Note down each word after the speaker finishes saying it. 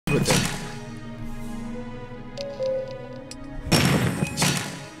with it.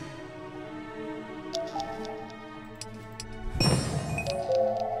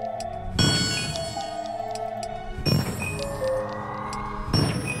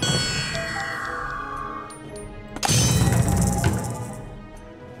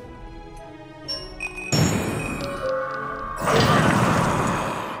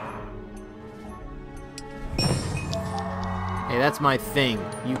 Hey, that's my thing.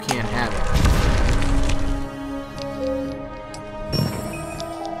 You can't have it.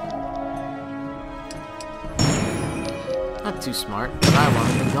 Not too smart, but I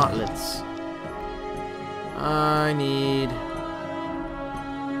want the gauntlets. I need...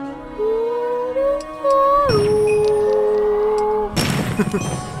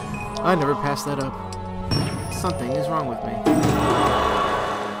 I never passed that up. Something is wrong with me.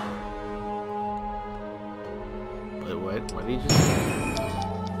 What did he just say?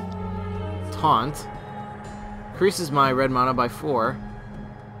 Taunt. Increases my red mana by 4.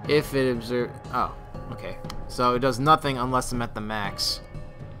 If it observes... Oh, okay. So it does nothing unless I'm at the max.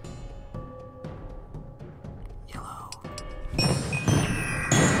 Yellow.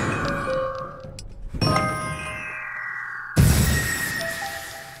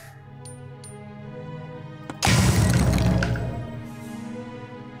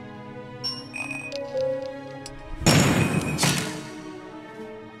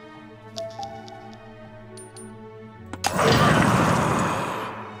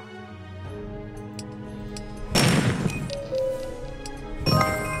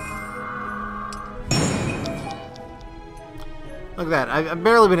 Look at that. I've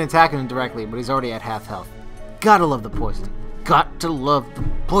barely been attacking him directly, but he's already at half health. Gotta love the poison. Got to love the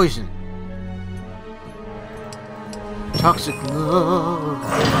poison. Toxic love.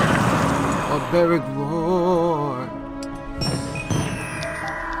 Barbaric roar.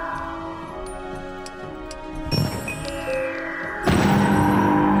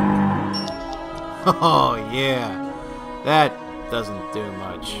 Oh, yeah. That doesn't do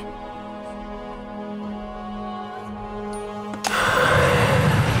much.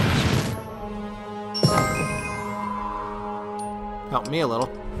 Help me a little.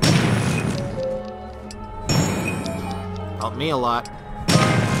 Help me a lot.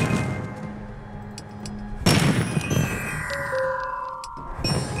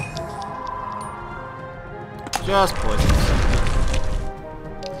 Just poison yourself.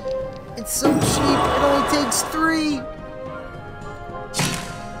 It's so cheap, it only takes 3!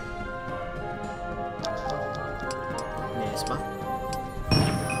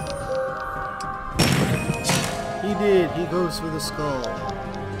 He did. He goes for the skull.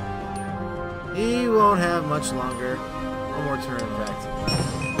 He won't have much longer. One more turn, in fact.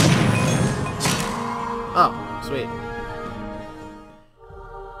 Oh, sweet.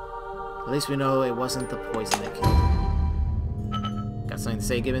 At least we know it wasn't the poison that killed him. Got something to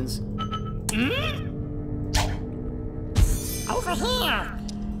say, Gibbons? Over here!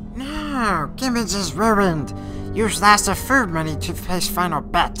 No, Gibbons is ruined. Use last of food money to face final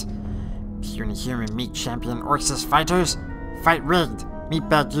bet. Puny human meat champion Orxis fighters. Fight rigged. Meat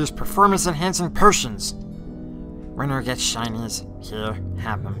bag use performance enhancing potions. Winner gets shinies. Here,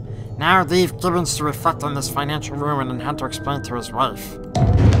 have them. Now leave Gibbons to reflect on this financial ruin and Hunter explain to his wife.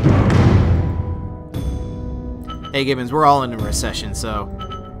 Hey Gibbons, we're all in a recession, so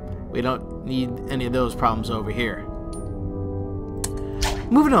we don't need any of those problems over here.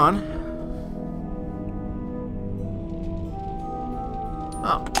 Moving on.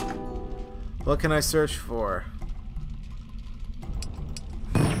 Oh. What can I search for?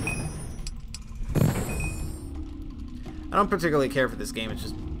 I don't particularly care for this game, it's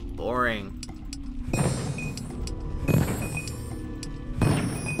just boring.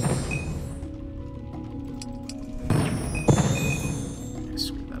 I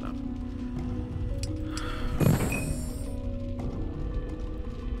screwed that up.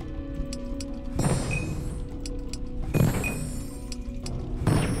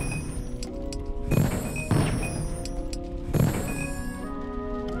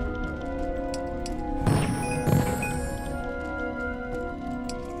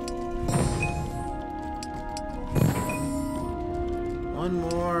 One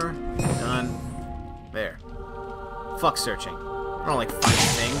more. Done. There. Fuck searching. I don't like finding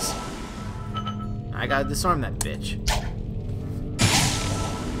things. I gotta disarm that bitch.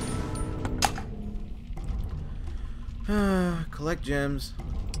 Collect gems.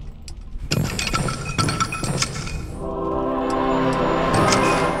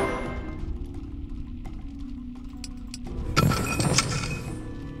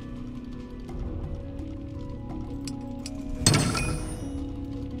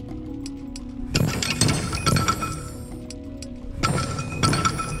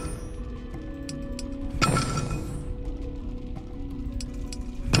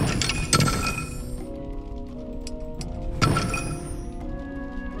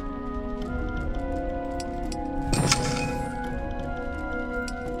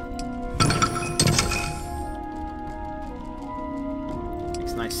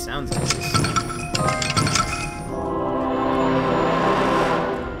 sounds nice.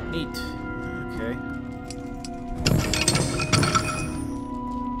 Neat. Okay.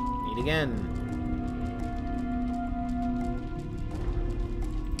 Neat again.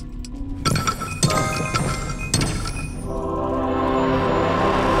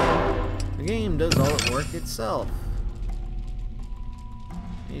 The game does all its work itself.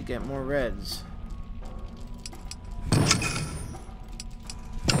 Need to get more reds.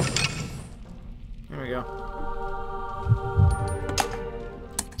 There we go.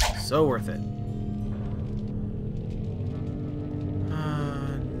 So worth it.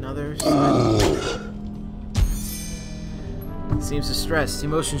 Another side. Seems distressed. He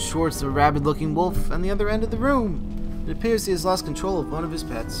motions towards the rabid-looking wolf on the other end of the room. It appears he has lost control of one of his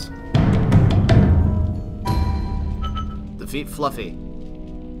pets. Defeat Fluffy.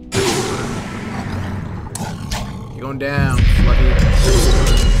 You're going down, Fluffy.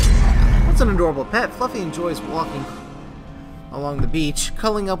 That's an adorable pet. Fluffy enjoys walking along the beach,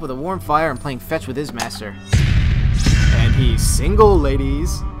 cuddling up with a warm fire and playing fetch with his master. And he's single,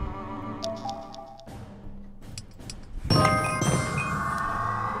 ladies.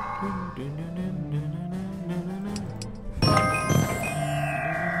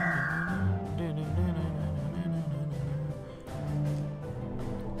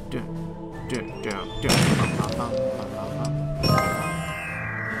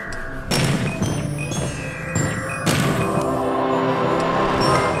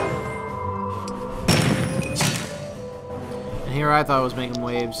 And here I thought I was making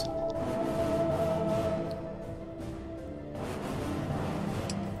waves.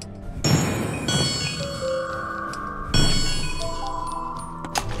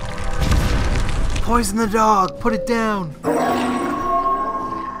 Poison the dog! Put it down!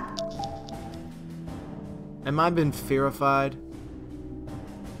 Am I been fearified?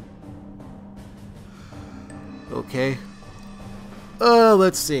 Okay.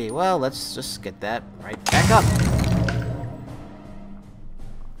 Let's see. Well, let's just get that right back up.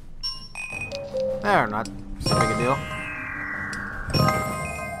 There, not so big a deal.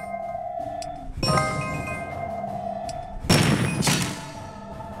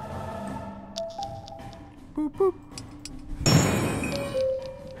 Boop, boop.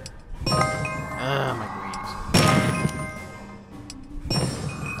 My greens.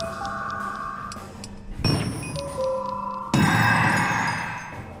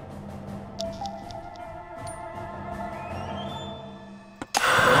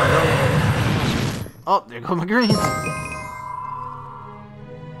 Oh, there go my greens.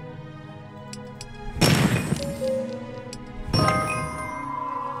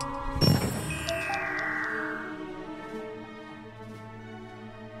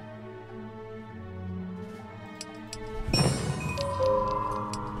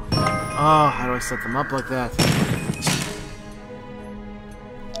 Oh, how do I set them up like that?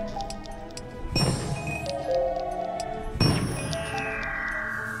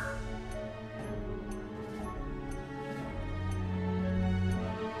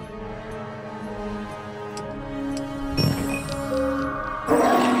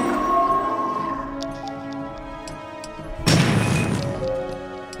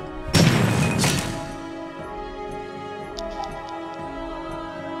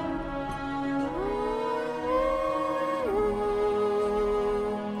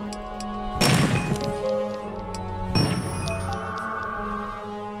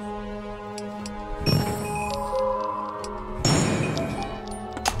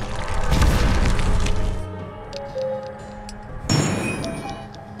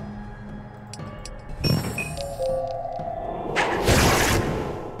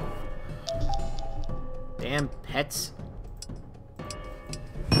 Damn pets.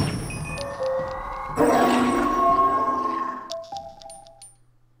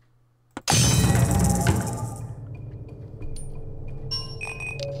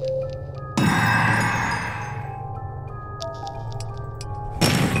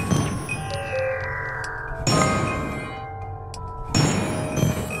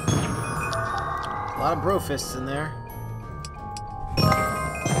 A lot of bro fists in there.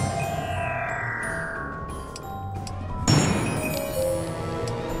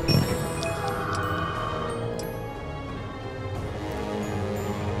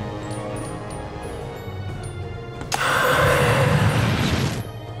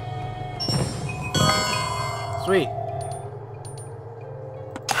 Sweet.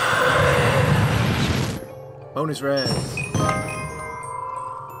 Bonus reds.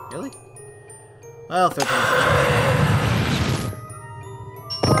 Really? Well, 13.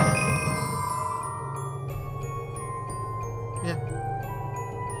 Yeah.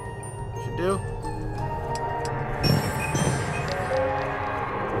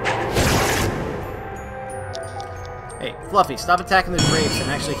 Hey, Fluffy, stop attacking the drapes and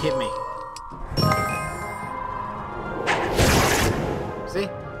actually hit me. See?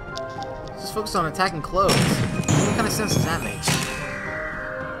 Just focus on attacking clothes. What kind of sense does that make?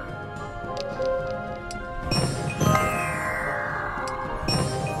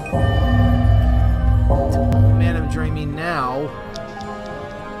 Man, I'm dreaming now.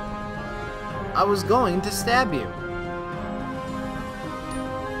 I was going to stab you.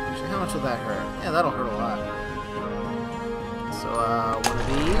 Actually, how much will that hurt? Yeah, that'll hurt a lot. So, one of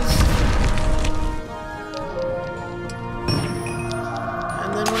these. And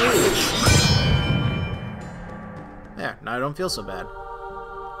then one of these. There, now I don't feel so bad.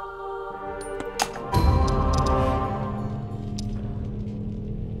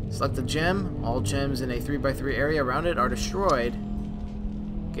 Select a gem. All gems in a 3x3 area around it are destroyed,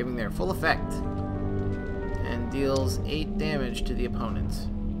 giving their full effect. And deals 8 damage to the opponent.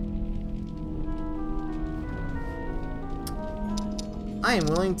 I am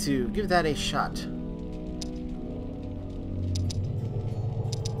willing to give that a shot.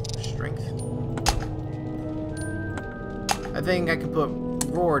 Strength. I think I can put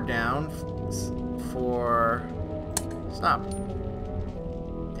Roar down for... Stop.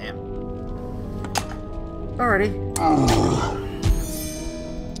 Damn. Alrighty.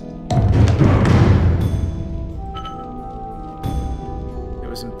 It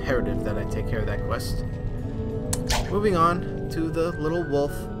was imperative that I take care of that quest. Moving on to the little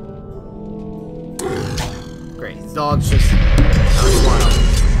wolf. Great, his dog's just out wild.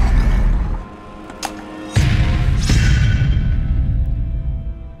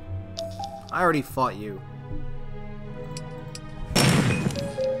 I already fought you.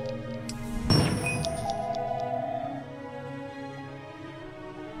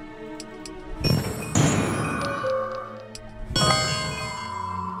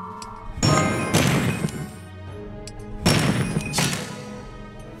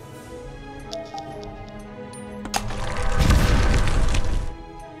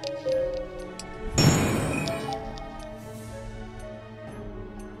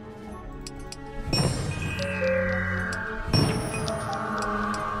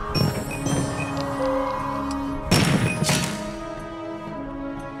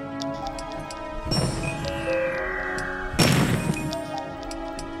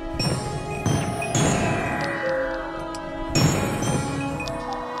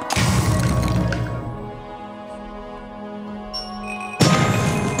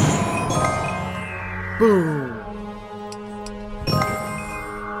 Boom!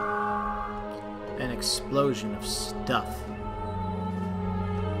 An explosion of stuff.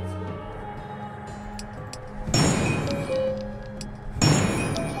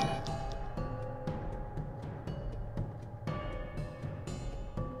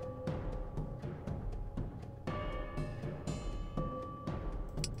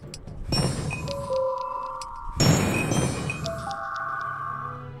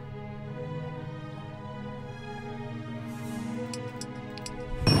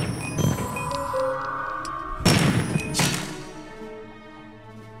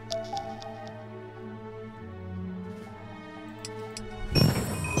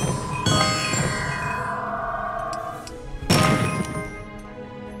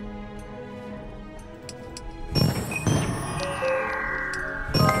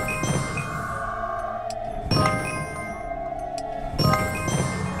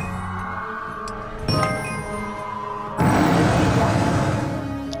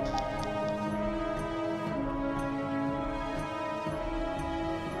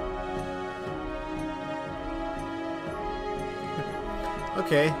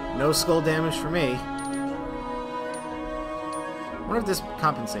 Okay, no skull damage for me. I wonder if this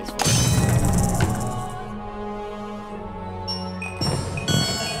compensates for it.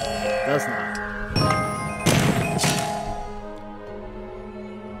 Does not.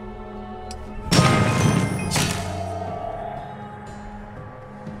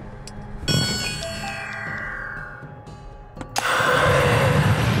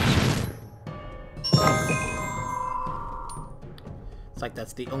 It's like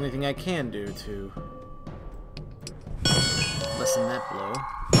that's the only thing I can do to lessen that blow.